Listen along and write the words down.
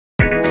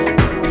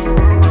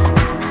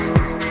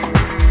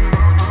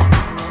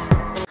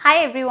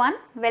Hi everyone,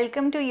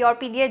 welcome to Your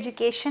PhD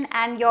Education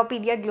and Your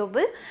PhD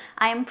Global.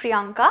 I am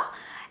Priyanka.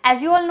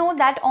 As you all know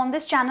that on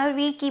this channel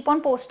we keep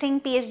on posting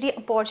PhD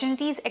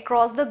opportunities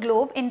across the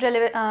globe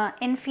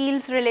in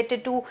fields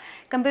related to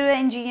computer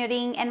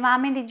engineering,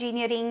 environment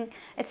engineering,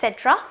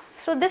 etc.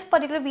 So this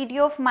particular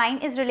video of mine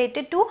is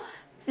related to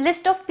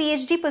list of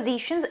PhD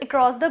positions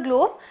across the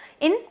globe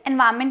in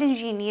environment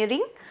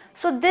engineering.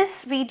 So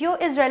this video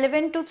is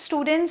relevant to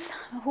students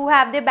who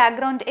have their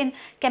background in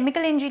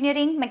chemical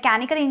engineering,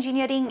 mechanical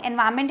engineering,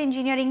 environment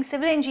engineering,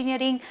 civil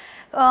engineering,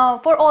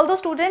 for all those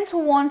students who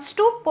wants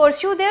to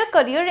pursue their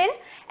career in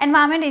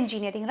environment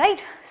engineering,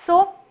 right?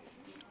 So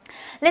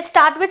let's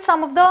start with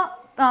some of the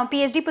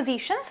PhD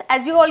positions.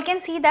 As you all can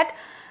see that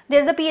there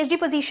is a PhD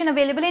position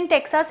available in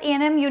Texas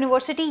A&M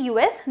University,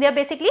 US. There are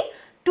basically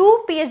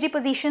two PhD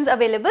positions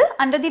available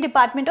under the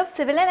Department of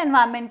Civil and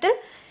Environmental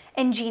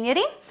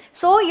Engineering.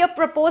 So your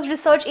proposed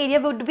research area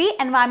would be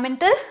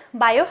environmental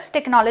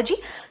biotechnology.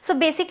 So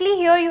basically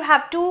here you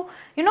have to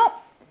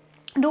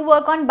do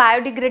work on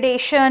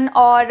biodegradation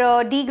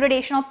or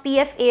degradation of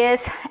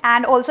PFAS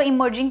and also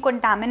emerging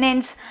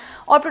contaminants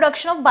or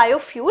production of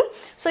biofuel.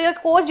 So your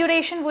course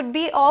duration would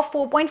be of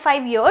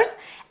 4.5 years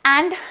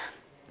and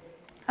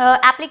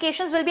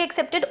applications will be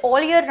accepted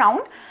all year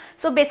round.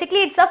 So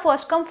basically it's a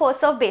first come first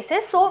serve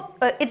basis. So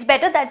it's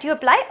better that you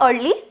apply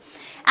early.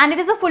 And it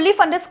is a fully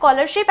funded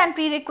scholarship and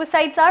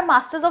prerequisites are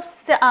Masters of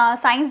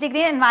Science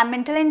degree in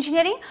Environmental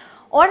Engineering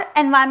or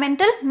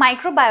Environmental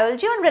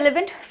Microbiology or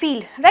relevant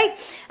field, right?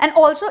 And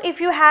also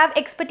if you have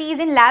expertise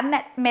in lab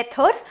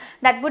methods,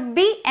 that would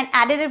be an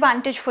added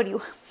advantage for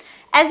you.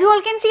 As you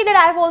all can see that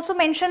I have also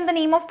mentioned the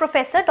name of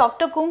Professor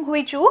Dr. Kung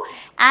Hui Chu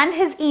and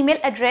his email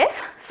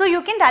address. So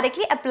you can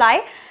directly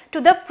apply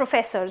to the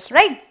professors,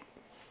 right?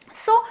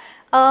 So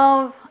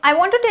I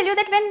want to tell you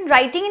that when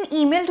writing an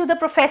email to the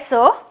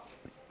professor,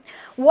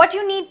 what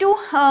you need to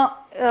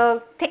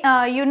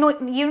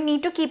you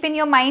need to keep in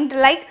your mind,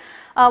 like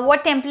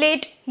what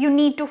template you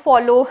need to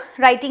follow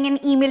writing an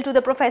email to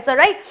the professor,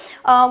 right?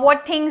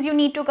 What things you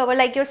need to cover,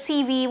 like your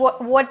CV,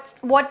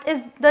 what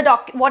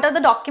are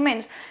the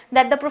documents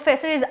that the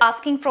professor is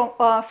asking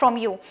from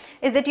you.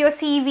 Is it your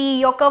CV,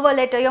 your cover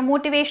letter, your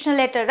motivational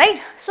letter,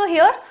 right? So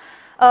here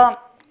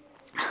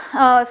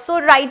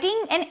so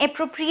writing an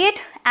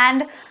appropriate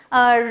and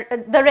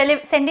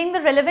sending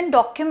the relevant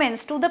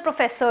documents to the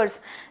professors,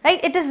 right?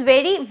 It is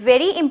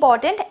very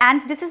important,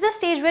 and this is the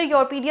stage where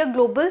Your PhD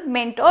Global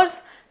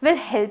mentors will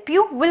help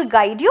you, will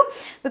guide you,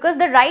 because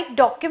the right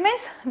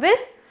documents will,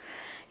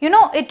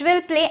 it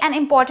will play an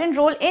important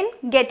role in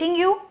getting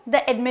you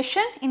the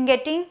admission,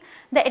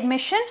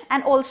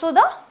 and also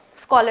the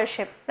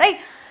scholarship,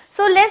 right?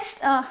 So let's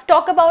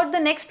talk about the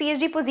next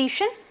PhD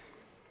position.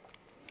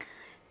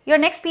 Your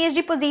next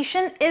PhD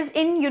position is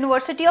in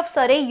University of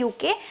Surrey,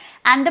 UK,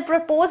 and the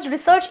proposed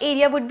research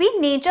area would be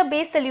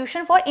nature-based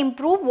solution for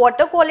improved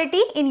water quality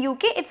in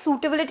UK, its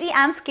suitability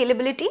and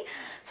scalability.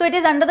 So it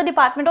is under the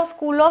Department of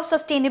School of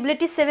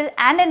Sustainability, Civil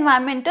and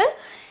Environmental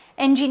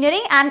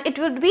Engineering, and it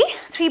would be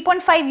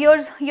 3.5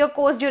 years, your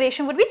course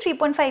duration would be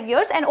 3.5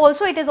 years, and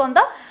also it is on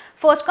the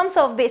first come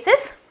serve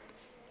basis.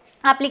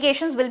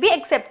 Applications will be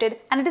accepted,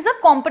 and it is a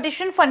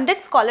competition funded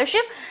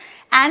scholarship.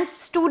 And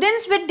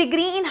students with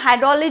degree in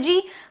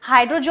hydrology,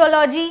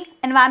 hydrogeology,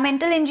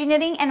 environmental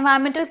engineering,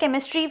 environmental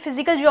chemistry,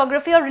 physical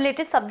geography or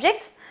related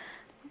subjects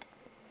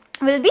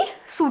will be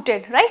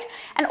suited, right?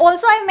 And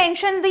also I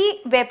mentioned the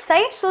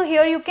website, so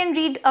here you can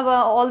read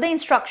all the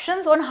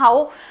instructions on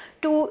how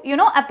to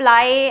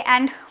apply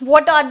and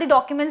what are the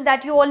documents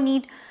that you all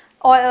need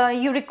or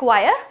you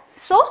require.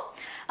 So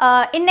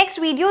in next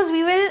videos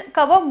we will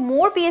cover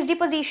more PhD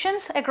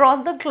positions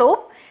across the globe.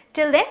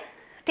 Till then,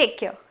 take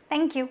care.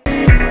 Thank you.